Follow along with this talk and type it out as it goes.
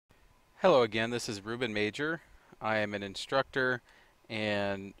Hello again, this is Ruben Major. I am an instructor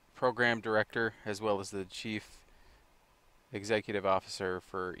and program director as well as the chief executive officer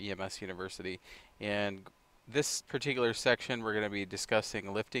for EMS University. And this particular section we're going to be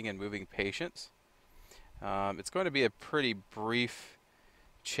discussing lifting and moving patients. It's going to be a pretty brief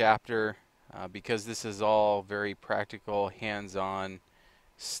chapter because this is all very practical, hands-on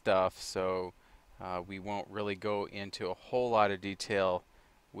stuff, so we won't really go into a whole lot of detail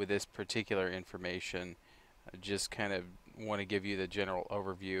with this particular information. I just kind of want to give you the general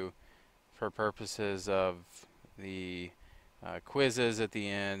overview for purposes of the quizzes at the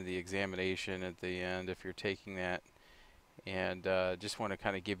end, the examination at the end if you're taking that, and just want to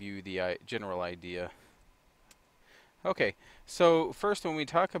kind of give you the general idea. Okay, so first when we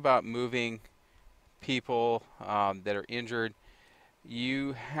talk about moving people that are injured,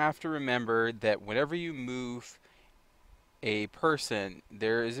 you have to remember that whenever you move a person,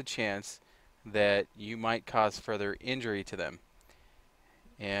 there is a chance that you might cause further injury to them.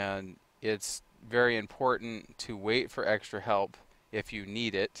 And it's very important to wait for extra help if you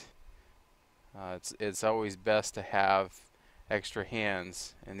need it. It's always best to have extra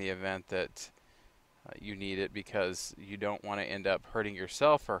hands in the event that you need it, because you don't want to end up hurting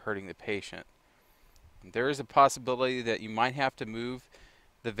yourself or hurting the patient. There is a possibility that you might have to move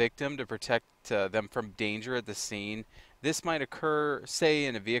the victim to protect them from danger at the scene. This might occur, say,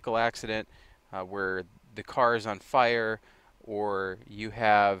 in a vehicle accident where the car is on fire, or you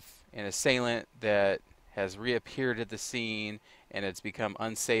have an assailant that has reappeared at the scene and it's become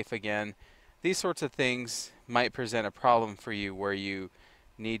unsafe again. These sorts of things might present a problem for you where you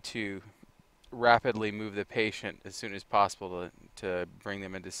need to rapidly move the patient as soon as possible to bring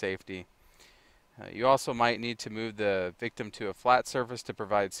them into safety. You also might need to move the victim to a flat surface to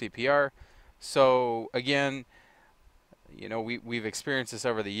provide CPR. So again, we've experienced this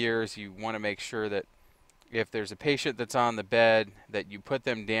over the years. You want to make sure that if there's a patient that's on the bed, that you put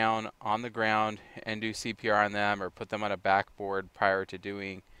them down on the ground and do CPR on them, or put them on a backboard prior to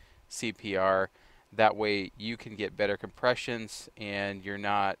doing CPR. That way you can get better compressions and you're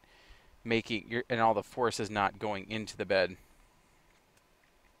not and all the force is not going into the bed.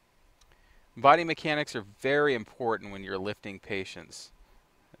 Body mechanics are very important when you're lifting patients.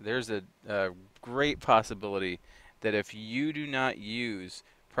 There's a great possibility that if you do not use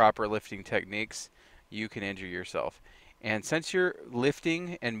proper lifting techniques, you can injure yourself. And since you're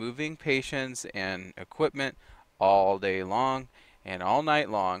lifting and moving patients and equipment all day long and all night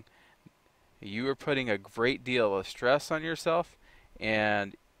long, you are putting a great deal of stress on yourself,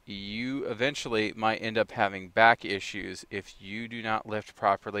 and you eventually might end up having back issues if you do not lift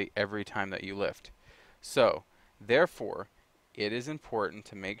properly every time that you lift. So, therefore, it is important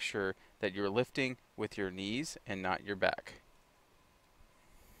to make sure that you're lifting with your knees and not your back.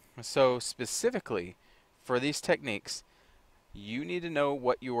 So, specifically for these techniques, you need to know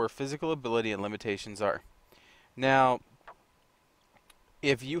what your physical ability and limitations are. Now,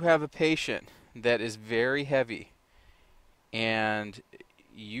 if you have a patient that is very heavy and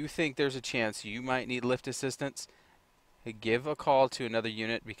you think there's a chance you might need lift assistance, give a call to another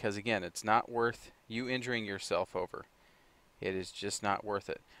unit, because again, it's not worth you injuring yourself over. It is just not worth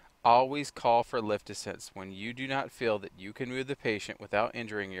it. Always call for lift assistance when you do not feel that you can move the patient without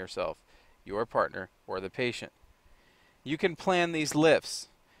injuring yourself, your partner, or the patient. You can plan these lifts.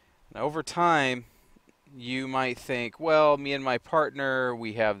 And over time, you might think, well, me and my partner,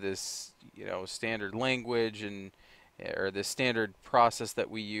 we have this, standard language or the standard process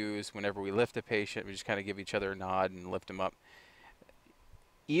that we use whenever we lift a patient. We just kind of give each other a nod and lift them up.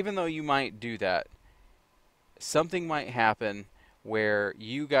 Even though you might do that, something might happen where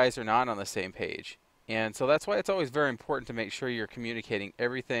you guys are not on the same page. And so that's why it's always very important to make sure you're communicating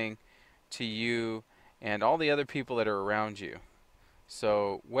everything to you and all the other people that are around you.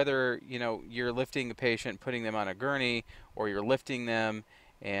 So whether you're lifting a patient, putting them on a gurney, or you're lifting them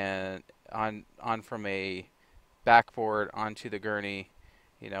and on from a backboard onto the gurney,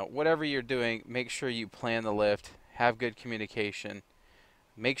 whatever you're doing, make sure you plan the lift, have good communication,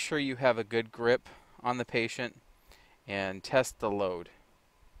 make sure you have a good grip on the patient, and test the load.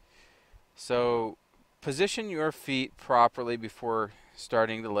 So position your feet properly before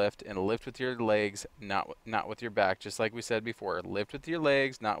starting the lift, and lift with your legs, not with your back. Just like we said before, lift with your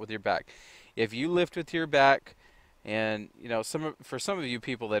legs, not with your back. If you lift with your back, and for some of you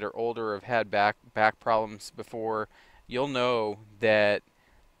people that are older or have had back problems before, you'll know that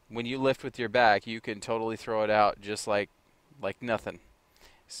when you lift with your back, you can totally throw it out just like nothing.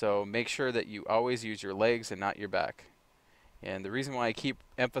 So make sure that you always use your legs and not your back. And the reason why I keep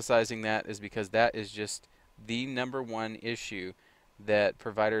emphasizing that is because that is just the number one issue that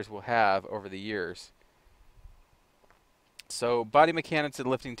providers will have over the years. So body mechanics and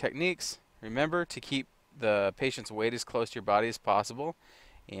lifting techniques. Remember to keep the patient's weight as close to your body as possible.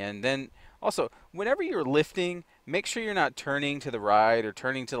 And then also, whenever you're lifting, make sure you're not turning to the right or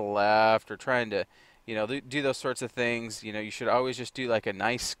turning to the left or trying to, do those sorts of things. You should always just do like a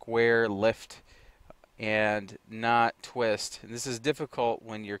nice square lift and not twist. And this is difficult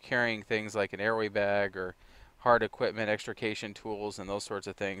when you're carrying things like an airway bag or hard equipment, extrication tools, and those sorts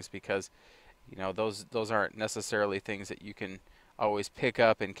of things, because those aren't necessarily things that you can always pick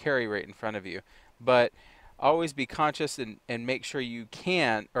up and carry right in front of you. But always be conscious and make sure you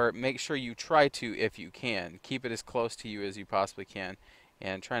can, or make sure you try to, if you can, keep it as close to you as you possibly can,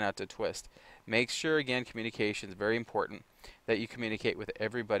 and try not to twist. Make sure, again, communication is very important, that you communicate with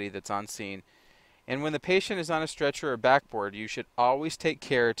everybody that's on scene. And when the patient is on a stretcher or backboard, you should always take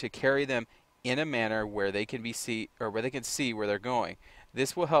care to carry them in a manner where they can see where they're going.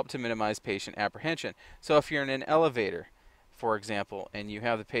 This will help to minimize patient apprehension. So if you're in an elevator, for example, and you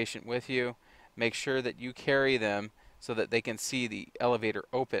have the patient with you, make sure that you carry them so that they can see the elevator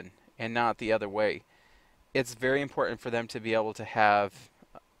open and not the other way. It's very important for them to be able to have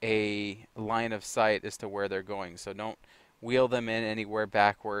a line of sight as to where they're going. So don't wheel them in anywhere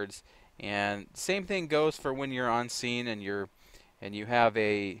backwards. And same thing goes for when you're on scene and you have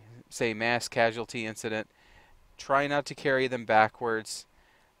a, say, mass casualty incident. Try not to carry them backwards,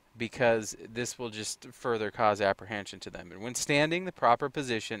 because this will just further cause apprehension to them. And when standing, the proper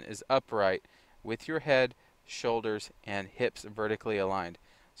position is upright with your head, shoulders, and hips vertically aligned.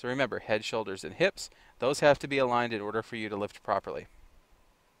 So remember, head, shoulders, and hips, those have to be aligned in order for you to lift properly.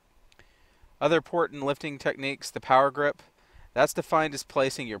 Other important lifting techniques, the power grip. That's defined as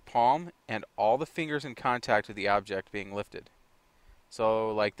placing your palm and all the fingers in contact with the object being lifted.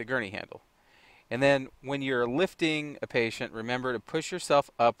 So like the gurney handle. And then when you're lifting a patient, remember to push yourself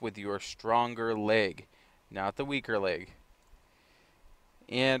up with your stronger leg, not the weaker leg.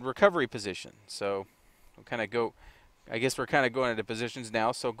 And recovery position. So we'll kind of go, I guess we're kind of going into positions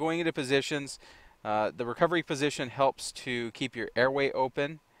now. So going into positions, the recovery position helps to keep your airway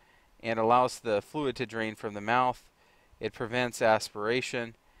open and allows the fluid to drain from the mouth. It prevents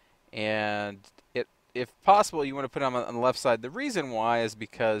aspiration, and if possible, you want to put them on the left side. The reason why is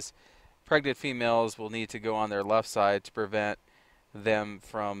because pregnant females will need to go on their left side to prevent them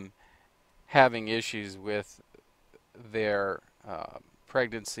from having issues with their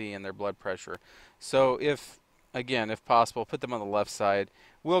pregnancy and their blood pressure. So if possible, put them on the left side.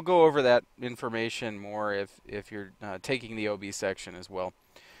 We'll go over that information more if you're taking the OB section as well.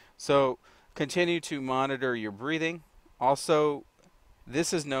 So continue to monitor your breathing. Also,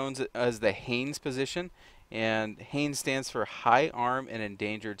 this is known as the Haynes position, and Haynes stands for high arm in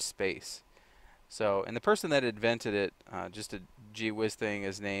endangered space. So, and the person that invented it, just a gee whiz thing,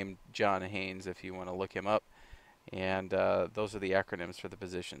 is named John Haynes, if you want to look him up. And those are the acronyms for the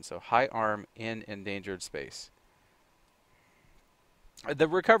position. So, high arm in endangered space. The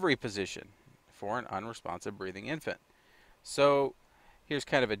recovery position for an unresponsive breathing infant. So, here's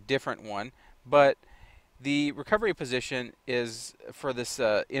kind of a different one, but the recovery position is for this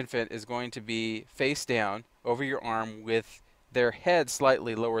infant is going to be face down over your arm with their head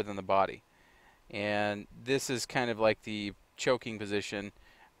slightly lower than the body. And this is kind of like the choking position,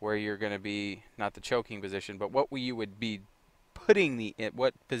 where you're going to be, not the choking position, but what you would be putting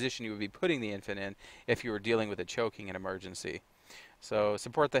what position you would be putting the infant in if you were dealing with a choking and emergency. So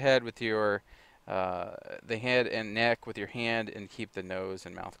support the head with your the head and neck with your hand, and keep the nose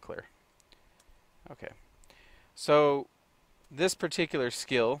and mouth clear. Okay. So this particular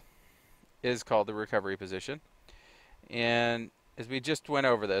skill is called the recovery position. And as we just went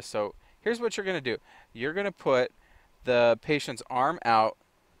over this, so here's what you're going to do. You're going to put the patient's arm out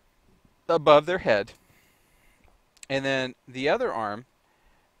above their head, and then the other arm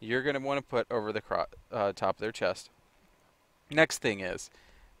you're going to want to put over the top of their chest. Next thing is,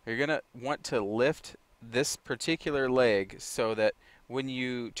 you're going to want to lift this particular leg so that when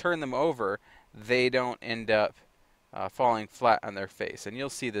you turn them over, they don't end up falling flat on their face. And you'll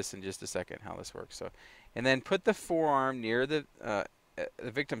see this in just a second how this works. So, and then put the forearm near the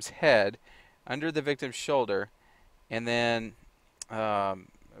victim's head, under the victim's shoulder, and then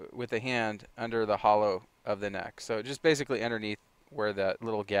with the hand under the hollow of the neck. So just basically underneath where that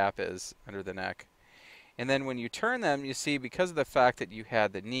little gap is under the neck. And then when you turn them, you see, because of the fact that you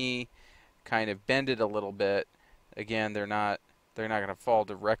had the knee kind of bended a little bit, again, they're not going to fall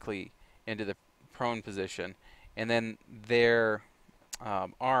directly into the prone position. And then their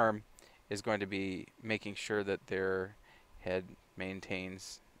arm is going to be making sure that their head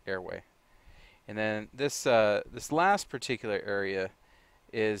maintains airway. And then this last particular area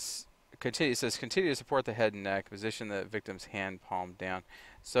is continue. It says continue to support the head and neck. Position the victim's hand palm down.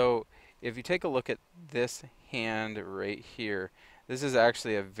 So if you take a look at this hand right here, this is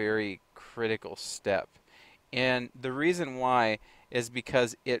actually a very critical step. And the reason why is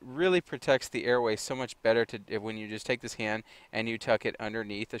because it really protects the airway so much better when you just take this hand and you tuck it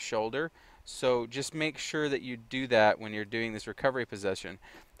underneath the shoulder. So just make sure that you do that when you're doing this recovery position.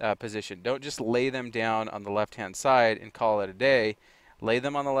 Don't just lay them down on the left-hand side and call it a day. Lay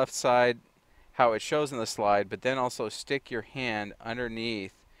them on the left side, how it shows in the slide, but then also stick your hand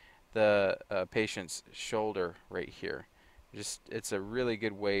underneath the patient's shoulder right here. It's a really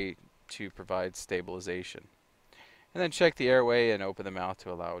good way to provide stabilization. And then check the airway and open the mouth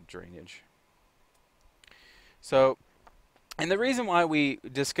to allow drainage. So, and the reason why we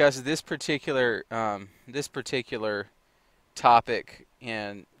discuss this particular topic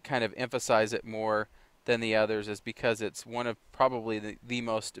and kind of emphasize it more than the others is because it's one of probably the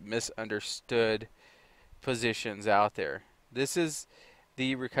most misunderstood positions out there. This is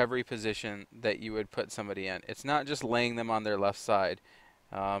the recovery position that you would put somebody in. It's not just laying them on their left side.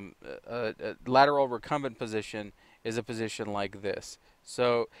 A lateral recumbent position is a position like this.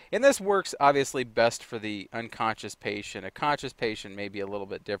 So, and this works obviously best for the unconscious patient. A conscious patient may be a little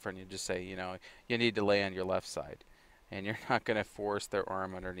bit different. You just say, you know, you need to lay on your left side. And you're not going to force their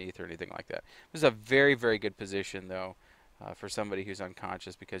arm underneath or anything like that. This is a very, very good position, though, for somebody who's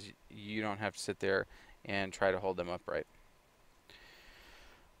unconscious because you don't have to sit there and try to hold them upright.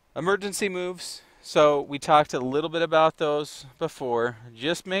 Emergency moves. So we talked a little bit about those before.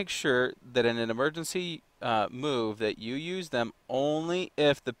 Just make sure that in an emergency move that you use them only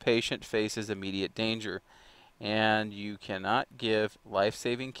if the patient faces immediate danger. And you cannot give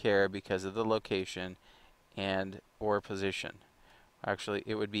life-saving care because of the location and or position. Actually,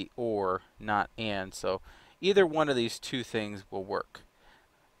 it would be or, not and. So either one of these two things will work.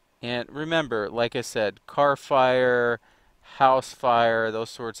 And remember, like I said, car fire, house fire,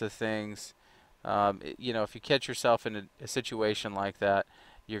 those sorts of things. You know, if you catch yourself in a situation like that,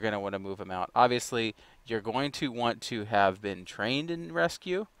 you're going to want to move them out. Obviously, you're going to want to have been trained in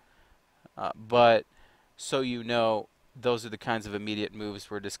rescue, but so you know, those are the kinds of immediate moves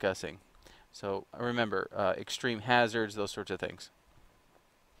we're discussing. So remember, extreme hazards, those sorts of things.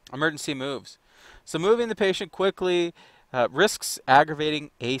 Emergency moves. So moving the patient quickly risks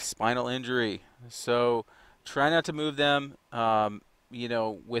aggravating a spinal injury. So try not to move them, you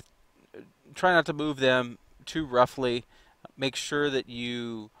know, try not to move them too roughly. Make sure that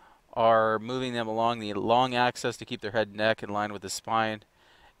you are moving them along the long axis to keep their head and neck in line with the spine.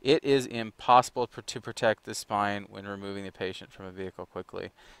 It is impossible to protect the spine when removing the patient from a vehicle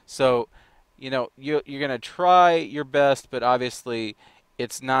quickly. So, you know, you're going to try your best, but obviously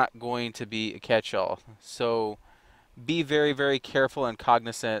it's not going to be a catch-all. So be very, very careful and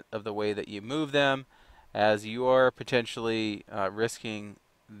cognizant of the way that you move them, as you are potentially risking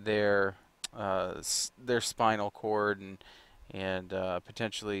their spinal cord, and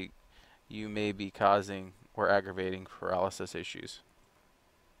potentially you may be causing or aggravating paralysis issues.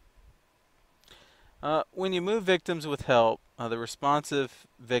 When you move victims with help, the responsive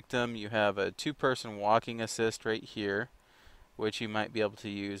victim, you have a two-person walking assist right here, which you might be able to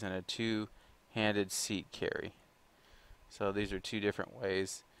use in a two-handed seat carry. So these are two different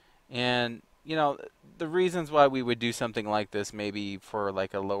ways. And, you know, the reasons why we would do something like this maybe for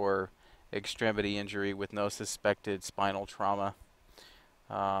like a lower extremity injury with no suspected spinal trauma,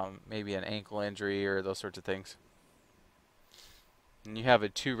 maybe an ankle injury or those sorts of things. And you have a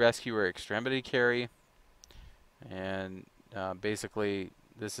two-rescuer extremity carry, and basically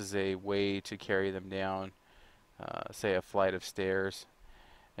this is a way to carry them down, say a flight of stairs.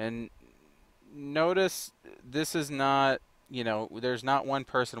 And notice this is not, you know, there's not one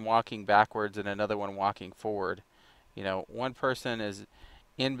person walking backwards and another one walking forward. You know, one person is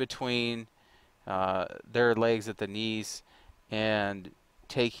in between their legs at the knees and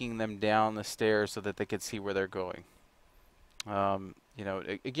taking them down the stairs so that they can see where they're going. You know,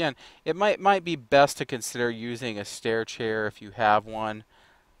 again, it might be best to consider using a stair chair if you have one.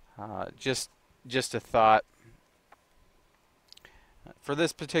 Just a thought. For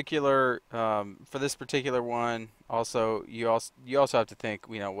this particular one, also you also have to think,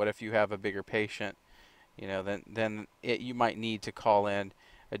 you know, what if you have a bigger patient? You know, then you might need to call in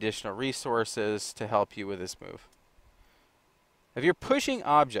additional resources to help you with this move. If you're pushing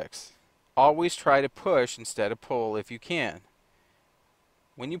objects, always try to push instead of pull if you can.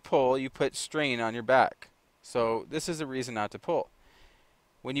 When you pull, you put strain on your back. So this is a reason not to pull.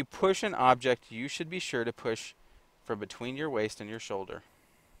 When you push an object, you should be sure to push from between your waist and your shoulder.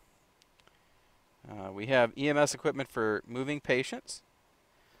 We have EMS equipment for moving patients.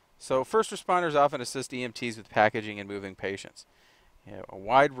 So first responders often assist EMTs with packaging and moving patients. A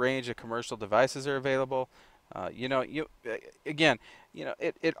wide range of commercial devices are available. Again,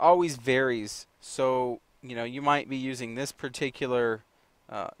 it always varies. So you might be using this particular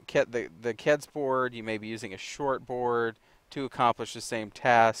the KEDS board. You may be using a short board to accomplish the same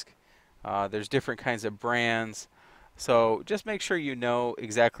task. There's different kinds of brands. So just make sure you know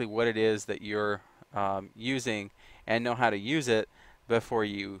exactly what it is that you're using and know how to use it before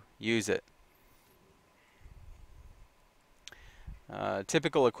you use it.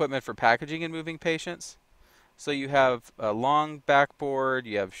 Typical equipment for packaging and moving patients. So you have a long backboard,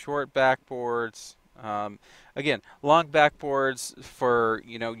 you have short backboards. Again, long backboards for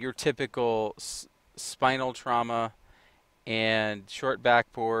your typical spinal trauma, and short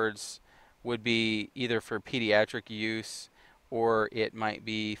backboards would be either for pediatric use or it might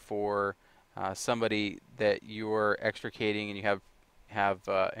be for somebody that you're extricating and you have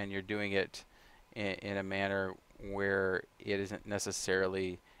and you're doing it in a manner where it isn't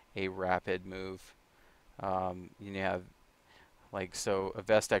necessarily a rapid move. You have so a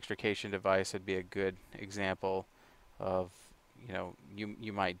vest extrication device would be a good example of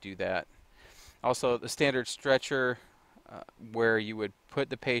you might do that. Also, the standard stretcher where you would put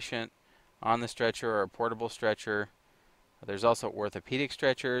the patient on the stretcher or a portable stretcher. There's also orthopedic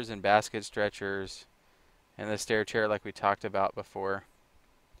stretchers and basket stretchers, and the stair chair like we talked about before.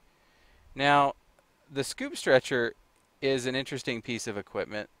 Now, the scoop stretcher is an interesting piece of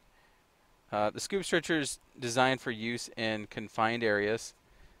equipment. The scoop stretcher is designed for use in confined areas.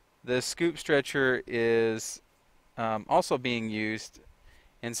 The scoop stretcher is also being used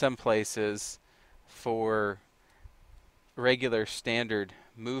in some places for regular standard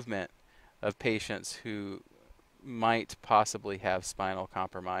movement of patients who might possibly have spinal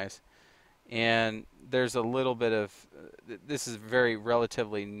compromise. And there's a little bit of, this is a very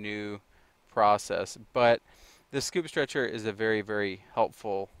relatively new process, but the scoop stretcher is a very, very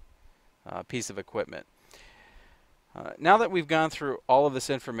helpful piece of equipment. Now that we've gone through all of this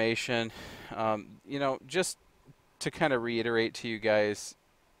information, just to kind of reiterate to you guys,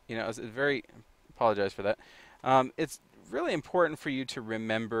 it's very, apologize for that. It's really important for you to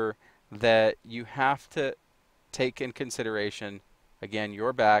remember that you have to take in consideration, again,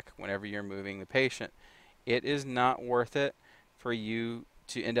 your back whenever you're moving the patient. It is not worth it for you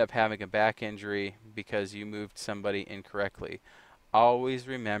to end up having a back injury because you moved somebody incorrectly. Always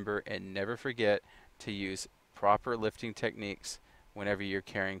remember and never forget to use proper lifting techniques whenever you're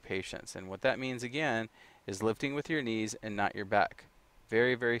carrying patients. And what that means, again, is lifting with your knees and not your back.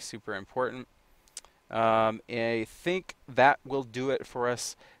 Very, very super important. And I think that will do it for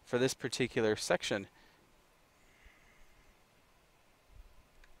us for this particular section.